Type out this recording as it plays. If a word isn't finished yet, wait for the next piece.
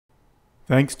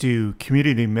Thanks to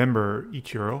community member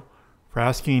Ichiro for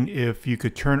asking if you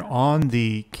could turn on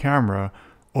the camera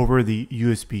over the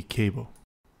USB cable.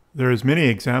 There's many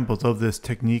examples of this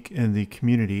technique in the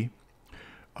community.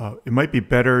 It might be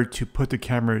better to put the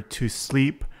camera to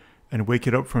sleep and wake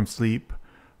it up from sleep,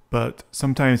 but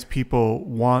sometimes people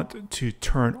want to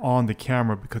turn on the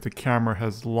camera because the camera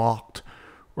has locked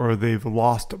or they've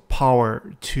lost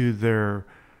power to their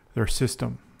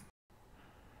system.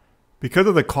 Because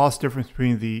of the cost difference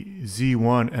between the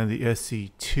Z1 and the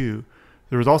SC2,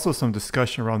 there was also some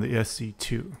discussion around the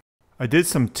SC2. I did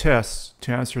some tests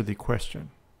to answer the question.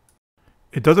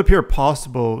 It does appear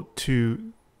possible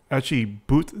to actually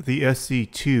boot the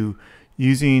SC2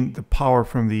 using the power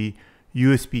from the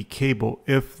USB cable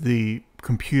if the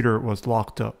computer was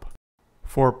locked up.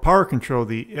 For power control,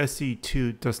 the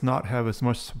SC2 does not have as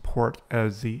much support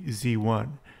as the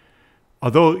Z1.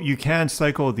 Although you can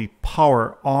cycle the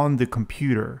power on the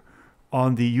computer,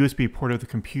 on the USB port of the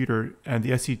computer, and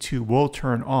the SC2 will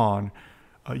turn on,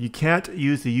 you can't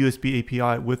use the USB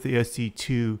API with the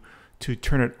SC2 to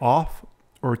turn it off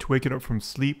or to wake it up from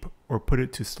sleep or put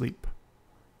it to sleep.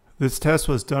 This test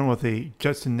was done with a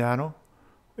Jetson Nano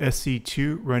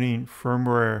SC2 running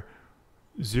firmware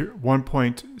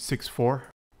 1.64.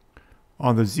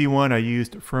 On the Z1, I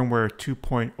used firmware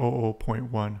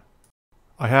 2.00.1.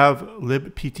 I have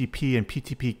libPTP and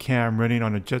PTP cam running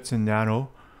on a Jetson Nano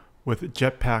with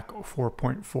Jetpack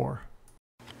 4.4.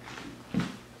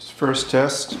 First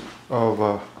test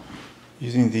of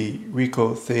using the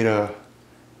RICOH THETA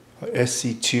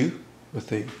SC2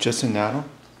 with a Jetson Nano.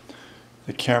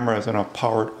 The camera is in a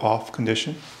powered off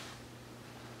condition.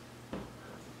 I'm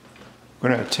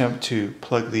going to attempt to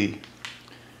plug the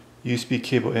USB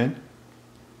cable in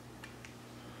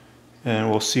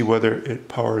and we'll see whether it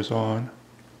powers on.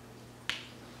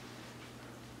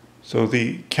 So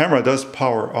the camera does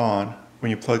power on when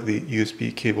you plug the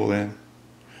USB cable in.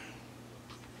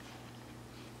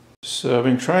 So I've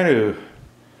been trying to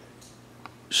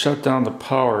shut down the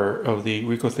power of the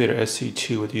RICOH THETA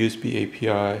SC2 with the USB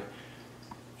API,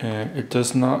 and it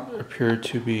does not appear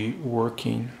to be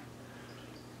working.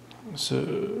 So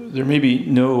there may be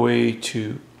no way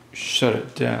to shut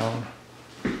it down.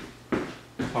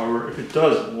 However, if it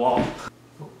does lock,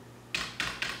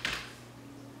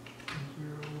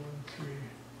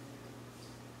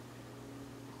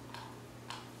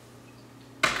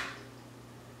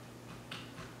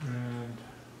 and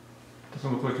it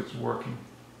doesn't look like it's working.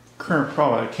 Current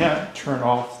problem, I can't turn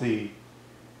off the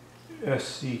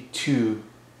SC2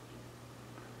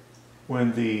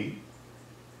 when the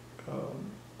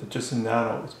Jetson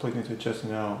Nano is plugged into the Jetson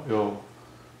Nano. It'll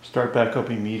start back up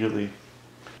immediately.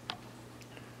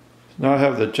 Now I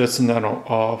have the Jetson Nano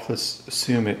off. Let's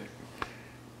assume it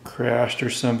crashed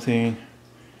or something.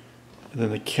 And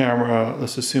then the camera,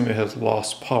 let's assume it has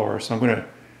lost power. So I'm going to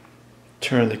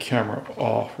turn the camera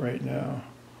off right now.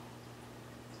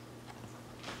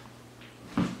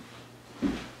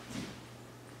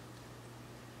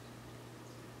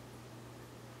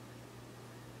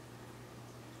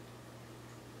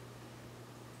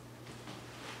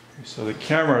 So the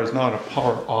camera is not a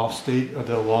power off state. I did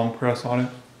a long press on it.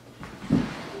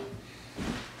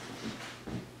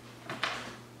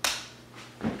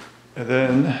 And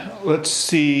then let's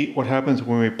see what happens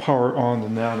when we power on the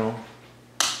Nano.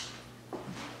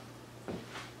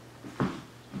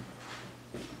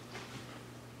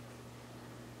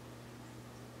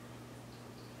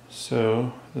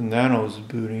 So the Nano is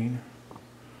booting.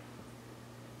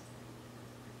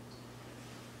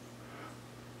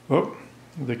 Oh,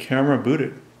 the camera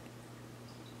booted.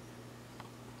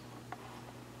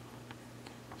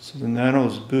 So the Nano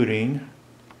is booting.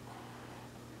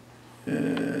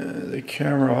 The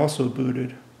camera also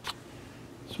booted.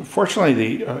 So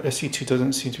fortunately the SC2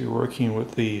 doesn't seem to be working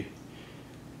with the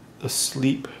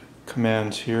sleep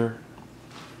commands here.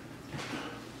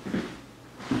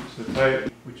 So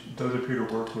type, which does appear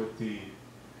to work with the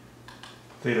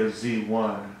Theta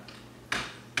Z1.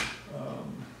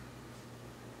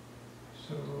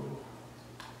 So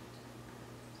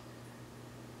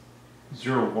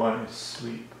 01 is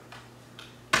sleep.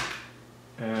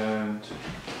 And it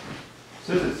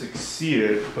says it's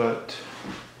exceeded, but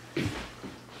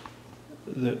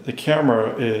the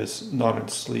camera is not in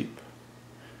sleep.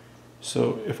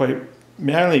 So if I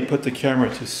manually put the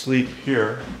camera to sleep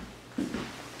here,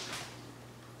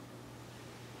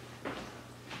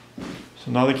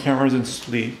 so now the camera is in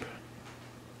sleep,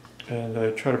 and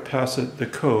I try to pass it the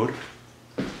code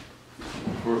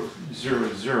for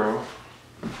 00.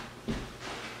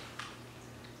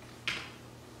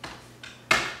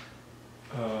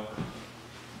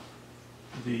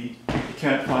 The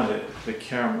can't find the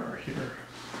camera here.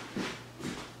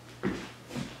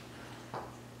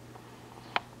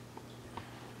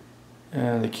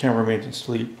 And the camera remains in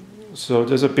sleep. So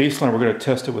there's a baseline, we're going to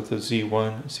test it with the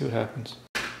Z1 and see what happens.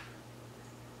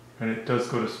 And it does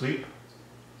go to sleep.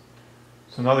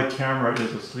 So now the camera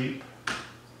is asleep.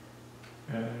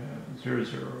 And 00,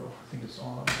 I think it's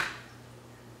on.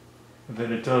 And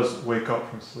then it does wake up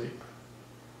from sleep.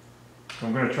 So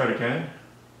I'm going to try it again.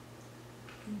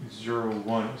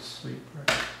 01 is sleep,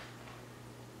 right?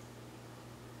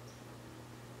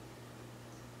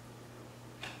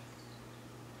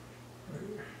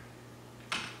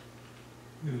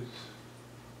 Is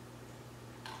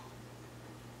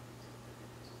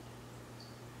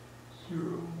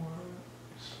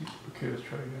sleep. Okay, let's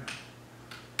try again.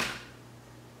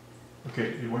 Okay,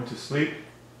 it went to sleep,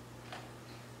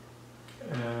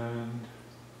 and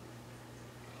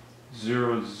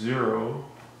 00,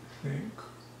 I think,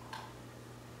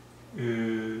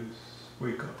 is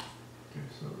wake up. Okay,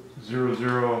 so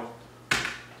 00, let's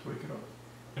wake it up,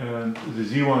 and the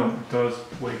Z1 does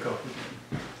wake up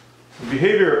again. The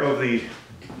behavior of the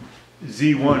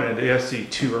Z1 and the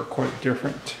SC2 are quite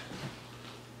different.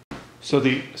 So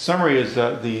the summary is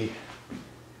that the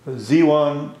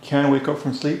Z1 can wake up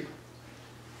from sleep.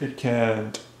 It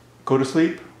can go to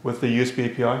sleep with the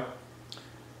USB API.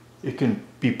 It can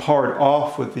be powered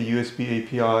off with the USB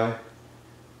API.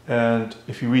 And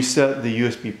if you reset the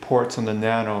USB ports on the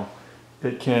Nano,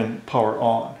 it can power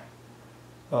on.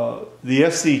 The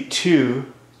SC2,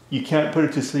 you can't put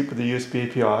it to sleep with the USB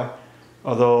API.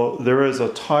 Although there is a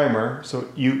timer, so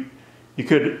you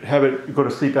could have it go to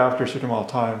sleep after a certain amount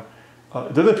of time.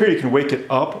 It doesn't appear you can wake it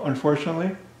up,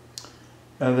 unfortunately.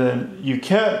 And then you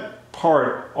can't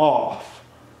power it off,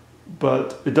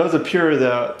 but it does appear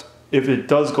that if it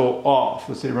does go off,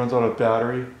 let's say it runs out of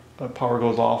battery, power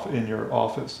goes off in your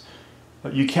office,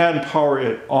 you can power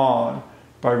it on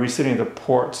by resetting the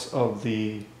ports of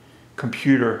the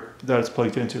computer that it's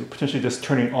plugged into, potentially just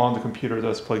turning on the computer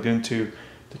that's plugged into.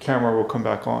 The camera will come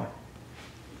back on.